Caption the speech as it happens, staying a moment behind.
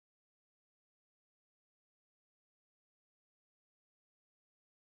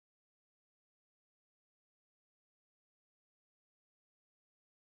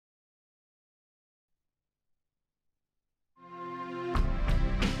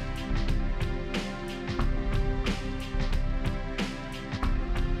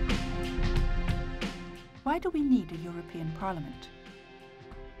do we need a European Parliament?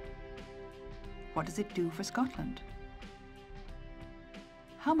 What does it do for Scotland?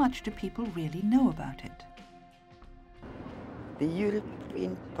 How much do people really know about it? The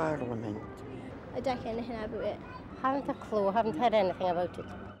European Parliament. I don't know anything about it. Haven't a clue, haven't heard anything about it.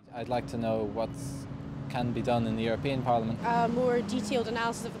 I'd like to know what can be done in the European Parliament. A more detailed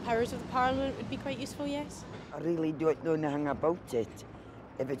analysis of the powers of the Parliament would be quite useful, yes. I really don't know anything about it,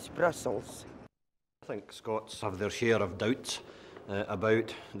 if it's Brussels. I think Scots have their share of doubts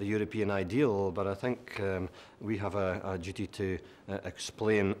about the European ideal, but I think we have a duty to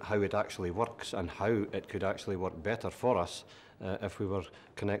explain how it actually works and how it could actually work better for us if we were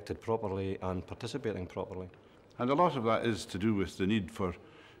connected properly and participating properly. And a lot of that is to do with the need for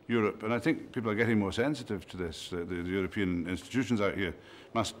Europe, and I think people are getting more sensitive to this. The European institutions out here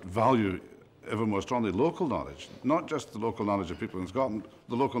must value ever more strongly local knowledge, not just the local knowledge of people in Scotland,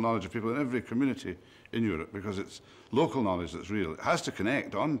 the local knowledge of people in every community in Europe, because it's local knowledge that's real. It has to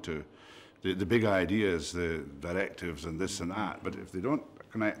connect on to the big ideas, the directives and this and that, but if they don't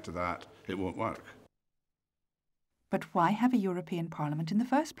connect to that, it won't work. But why have a European Parliament in the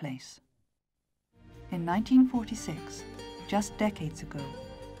first place? In 1946, just decades ago,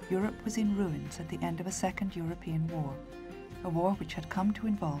 Europe was in ruins at the end of a Second European War, a war which had come to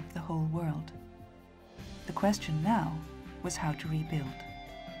involve the whole world. The question now was how to rebuild.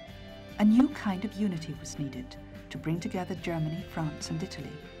 A new kind of unity was needed to bring together Germany, France and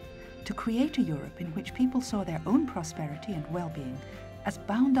Italy, to create a Europe in which people saw their own prosperity and well-being as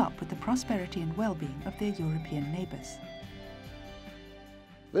bound up with the prosperity and well-being of their European neighbours.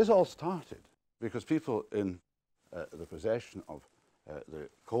 This all started because people in the possession of the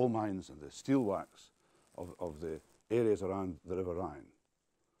coal mines and the steelworks of the areas around the River Rhine.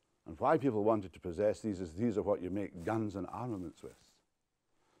 And why people wanted to possess these is these are what you make guns and armaments with.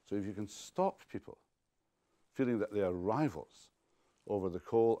 So if you can stop people feeling that they are rivals over the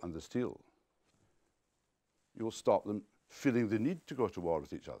coal and the steel, you will stop them feeling the need to go to war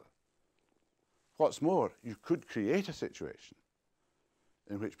with each other. What's more, you could create a situation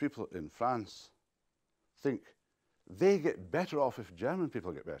in which people in France think they get better off if German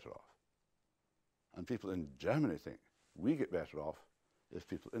people get better off. And people in Germany think we get better off if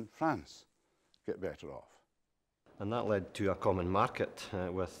people in France get better off. And that led to a common market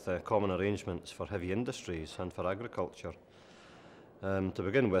with common arrangements for heavy industries and for agriculture. To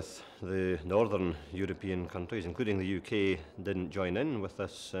begin with, the northern European countries, including the UK, didn't join in with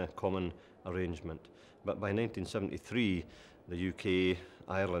this common arrangement. But by 1973, the UK,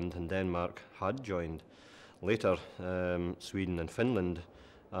 Ireland and Denmark had joined. Later, Sweden and Finland,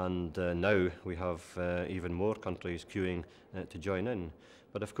 and now we have even more countries queuing to join in.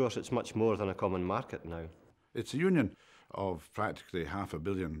 But of course, it's much more than a common market now. It's a union of practically 500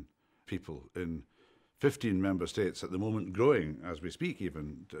 million people in 15 member states at the moment, growing as we speak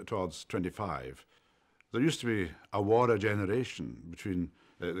even towards 25. There used to be a war of generation between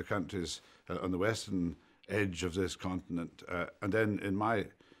the countries on the western edge of this continent, and then in my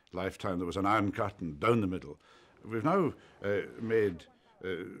lifetime there was an iron curtain down the middle. We've now made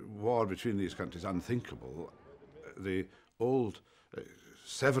war between these countries unthinkable. The old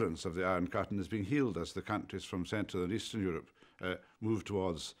severance of the Iron Curtain is being healed as the countries from Central and Eastern Europe move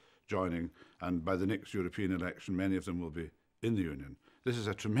towards joining, and by the next European election many of them will be in the Union. This is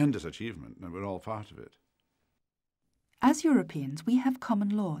a tremendous achievement and we're all part of it. As Europeans, we have common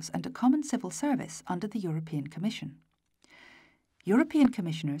laws and a common civil service under the European Commission. European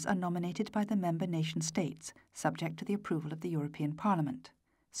commissioners are nominated by the member nation states, subject to the approval of the European Parliament.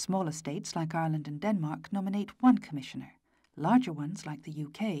 Smaller states like Ireland and Denmark nominate one commissioner. Larger ones like the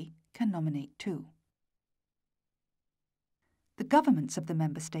UK can nominate two. The governments of the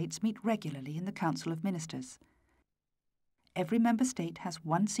member states meet regularly in the Council of Ministers. Every member state has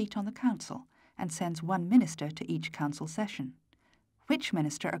one seat on the Council and sends one minister to each Council session. Which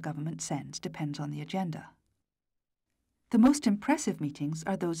minister a government sends depends on the agenda. The most impressive meetings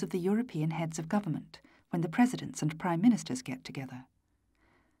are those of the European heads of government, when the presidents and prime ministers get together.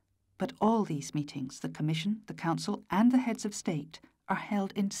 But all these meetings, the Commission, the Council and the heads of state, are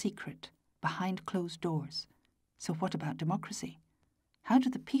held in secret, behind closed doors. So what about democracy? How do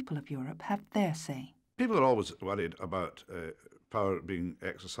the people of Europe have their say? People are always worried about power being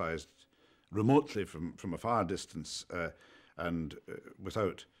exercised remotely from a far distance and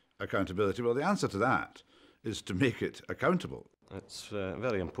without accountability. Well, the answer to that is to make it accountable. It's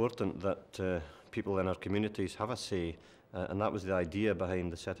very important that people in our communities have a say, and that was the idea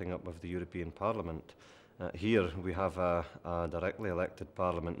behind the setting up of the European Parliament. Here we have a directly elected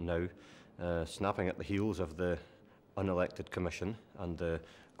Parliament now, snapping at the heels of the unelected Commission and the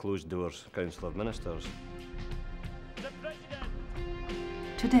closed-doors Council of Ministers.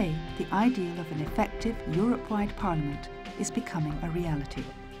 Today, the ideal of an effective Europe-wide parliament is becoming a reality.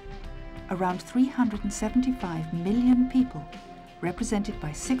 Around 375 million people, represented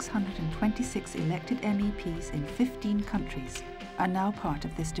by 626 elected MEPs in 15 countries, are now part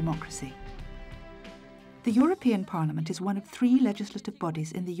of this democracy. The European Parliament is one of 3 legislative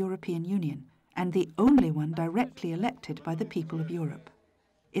bodies in the European Union and the only one directly elected by the people of Europe.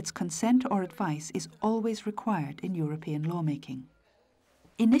 Its consent or advice is always required in European lawmaking.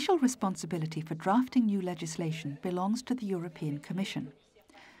 Initial responsibility for drafting new legislation belongs to the European Commission.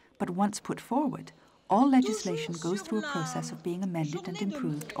 But once put forward, all legislation goes through a process of being amended and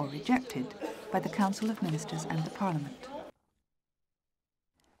improved or rejected by the Council of Ministers and the Parliament.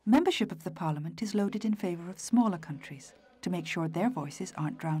 Membership of the Parliament is loaded in favour of smaller countries to make sure their voices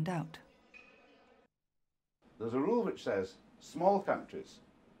aren't drowned out. There's a rule which says small countries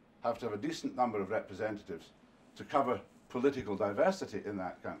have to have a decent number of representatives to cover political diversity in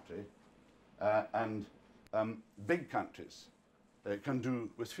that country, and big countries can do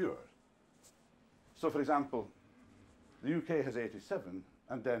with fewer. So, for example, the UK has 87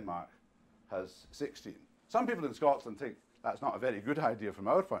 and Denmark has 16. Some people in Scotland think that's not a very good idea from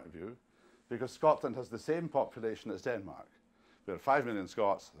our point of view, because Scotland has the same population as Denmark. There are 5 million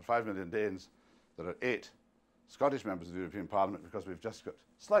Scots, there are 5 million Danes, there are 8 Scottish members of the European Parliament, because we've just got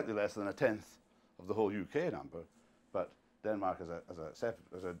slightly less than a tenth of the whole UK number, but Denmark as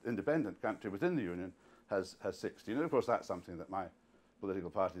an independent country within the Union has 16. And of course that's something that my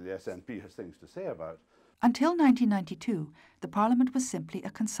political party, the SNP, has things to say about. Until 1992, the Parliament was simply a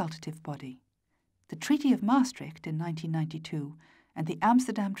consultative body. The Treaty of Maastricht in 1992 and the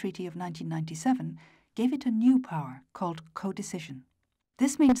Amsterdam Treaty of 1997 gave it a new power called codecision.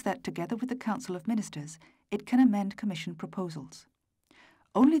 This means that, together with the Council of Ministers, it can amend Commission proposals.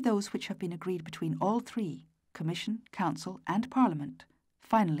 Only those which have been agreed between all 3, Commission, Council and Parliament,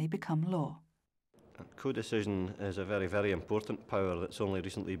 finally become law. Codecision is a very, very important power that's only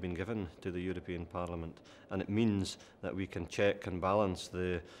recently been given to the European Parliament, and it means that we can check and balance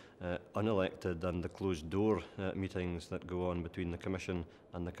the unelected and the closed-door meetings that go on between the Commission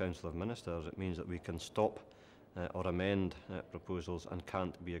and the Council of Ministers. It means that we can stop or amend proposals and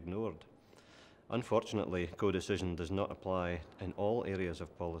can't be ignored. Unfortunately, codecision does not apply in all areas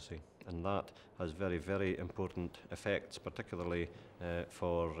of policy, and that has very, very important effects, particularly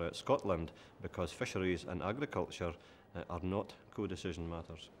for Scotland, because fisheries and agriculture are not codecision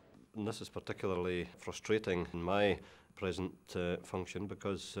matters. And this is particularly frustrating in my present function,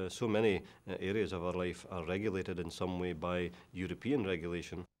 because so many areas of our life are regulated in some way by European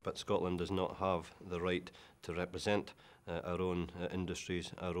regulation, but Scotland does not have the right to represent our own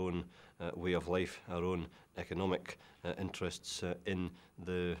industries, our own way of life, our own economic interests in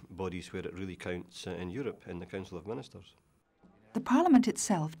the bodies where it really counts in Europe, in the Council of Ministers. The Parliament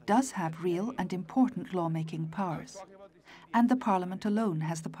itself does have real and important lawmaking powers, and the Parliament alone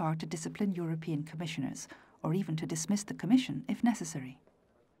has the power to discipline European commissioners, or even to dismiss the Commission if necessary.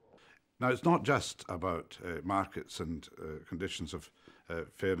 Now, it's not just about markets and conditions of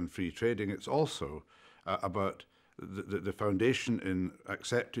fair and free trading, it's also about the foundation in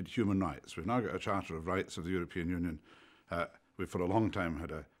accepted human rights. We've now got a Charter of Rights of the European Union. We've for a long time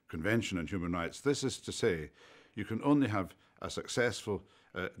had a Convention on Human Rights. This is to say, you can only have a successful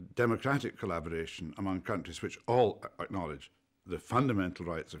democratic collaboration among countries which all acknowledge the fundamental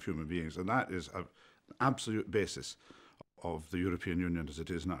rights of human beings, and that is an absolute basis of the European Union as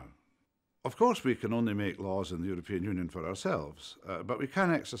it is now. Of course, we can only make laws in the European Union for ourselves, but we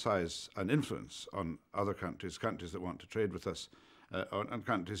can exercise an influence on other countries, countries that want to trade with us, and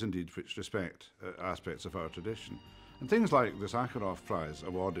countries indeed which respect aspects of our tradition. And things like the Sakharov Prize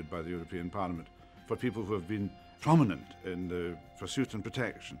awarded by the European Parliament for people who have been prominent in the pursuit and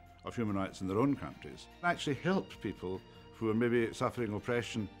protection of human rights in their own countries actually help people who are maybe suffering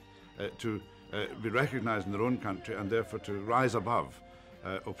oppression to be recognised in their own country and therefore to rise above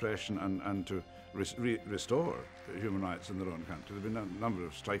oppression and to restore human rights in their own country. There have been a number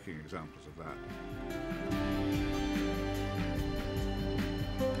of striking examples of that.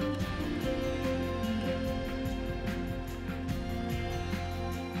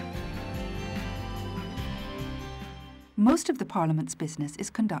 Most of the Parliament's business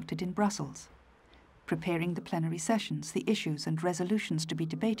is conducted in Brussels. Preparing the plenary sessions, the issues and resolutions to be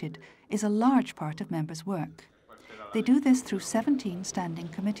debated is a large part of members' work. They do this through 17 standing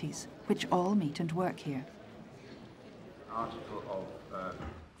committees, which all meet and work here. Article of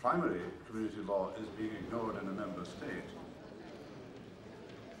primary community law is being ignored in a member state.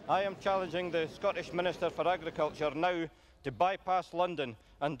 I am challenging the Scottish Minister for Agriculture now to bypass London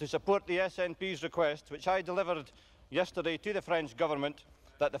and to support the SNP's request, which I delivered yesterday to the French government,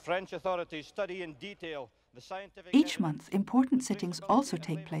 that the French authorities study in detail the scientific... Each month, important sittings also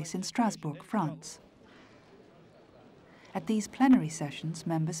take place in Strasbourg, France. At these plenary sessions,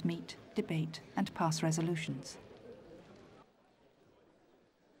 members meet, debate and pass resolutions.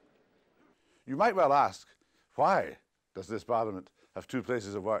 You might well ask, why does this Parliament have two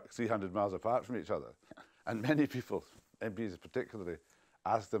places of work 300 miles apart from each other? And many people, MPs particularly,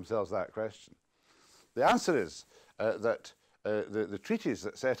 ask themselves that question. The answer is that the treaties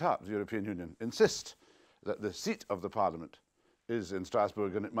that set up the European Union insist that the seat of the Parliament is in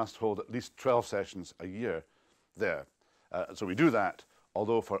Strasbourg and it must hold at least 12 sessions a year there. So we do that,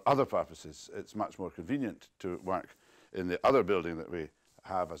 although for other purposes it's much more convenient to work in the other building that we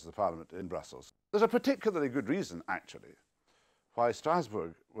have as the Parliament in Brussels. There's a particularly good reason, actually, why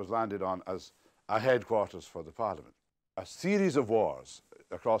Strasbourg was landed on as a headquarters for the Parliament. A series of wars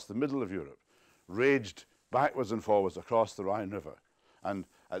across the middle of Europe raged backwards and forwards across the Rhine River. And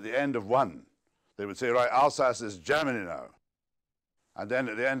at the end of one, they would say, right, Alsace is Germany now. And then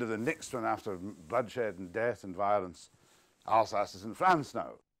at the end of the next one, after bloodshed and death and violence, Alsace is in France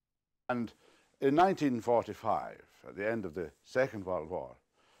now. And in 1945, at the end of the Second World War,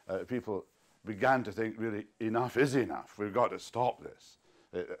 people began to think, really, enough is enough. We've got to stop this.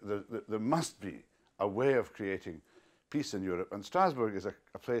 There must be a way of creating peace in Europe, and Strasbourg is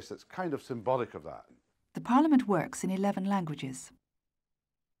a place that's kind of symbolic of that. The Parliament works in 11 languages.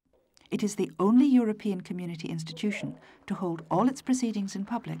 It is the only European community institution to hold all its proceedings in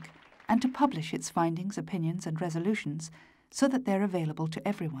public and to publish its findings, opinions and resolutions so that they're available to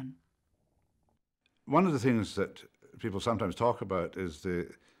everyone. One of the things that people sometimes talk about is the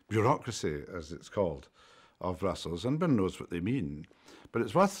bureaucracy, as it's called, of Brussels, and one knows what they mean. But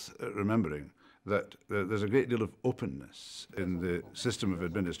it's worth remembering that there's a great deal of openness in the system of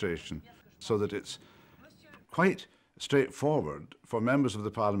administration, so that it's quite straightforward for members of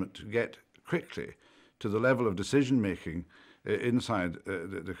the Parliament to get quickly to the level of decision-making inside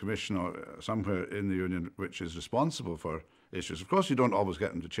the Commission or somewhere in the Union which is responsible for issues. Of course, you don't always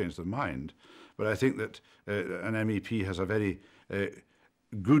get them to change their mind, but I think that an MEP has a very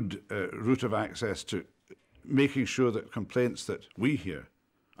good route of access to making sure that complaints that we hear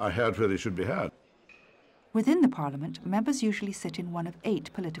are heard where they should be heard. Within the Parliament, members usually sit in one of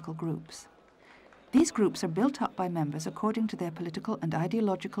 8 political groups. These groups are built up by members according to their political and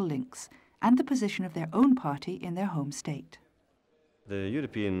ideological links and the position of their own party in their home state. The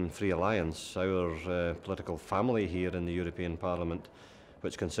European Free Alliance, our political family here in the European Parliament,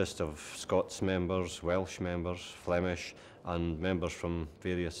 which consists of Scots members, Welsh members, Flemish and members from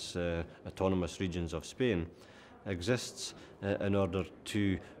various autonomous regions of Spain, exists in order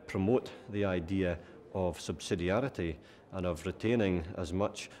to promote the idea of subsidiarity and of retaining as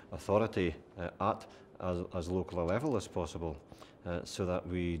much authority at as local a level as possible, so that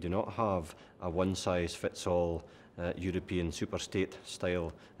we do not have a one-size-fits-all European superstate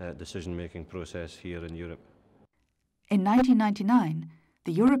style decision-making process here in Europe. In 1999,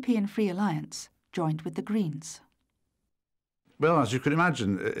 the European Free Alliance joined with the Greens. Well, as you can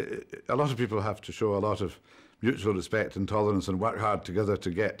imagine, a lot of people have to show a lot of mutual respect and tolerance and work hard together to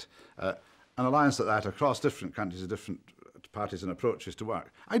get an alliance like that across different countries, different parties and approaches to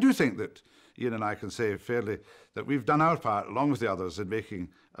work. I do think that Ian and I can say fairly that we've done our part, along with the others, in making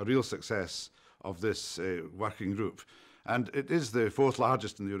a real success of this working group. And it is the 4th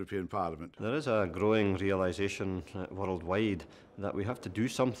largest in the European Parliament. There is a growing realisation worldwide that we have to do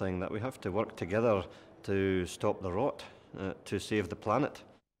something, that we have to work together to stop the rot, to save the planet.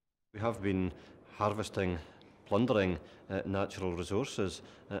 We have been harvesting, plundering natural resources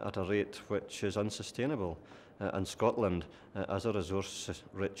at a rate which is unsustainable. And Scotland, as a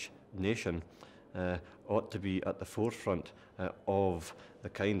resource-rich nation, ought to be at the forefront of the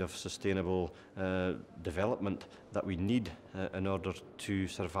kind of sustainable development that we need in order to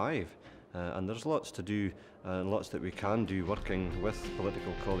survive. And there's lots to do, lots that we can do working with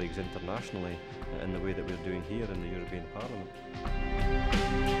political colleagues internationally in the way that we're doing here in the European Parliament.